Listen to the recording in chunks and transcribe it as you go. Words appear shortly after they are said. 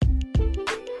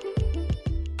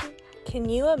Can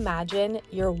you imagine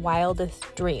your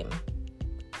wildest dream?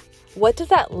 What does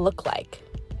that look like?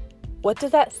 What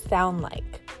does that sound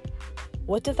like?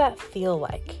 What does that feel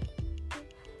like?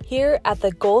 Here at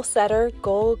the Goal Setter,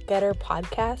 Goal Getter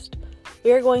podcast,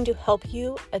 we are going to help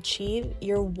you achieve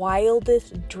your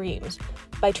wildest dreams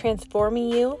by transforming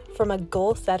you from a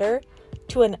goal setter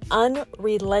to an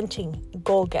unrelenting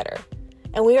goal getter.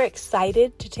 And we are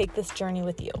excited to take this journey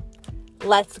with you.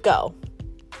 Let's go.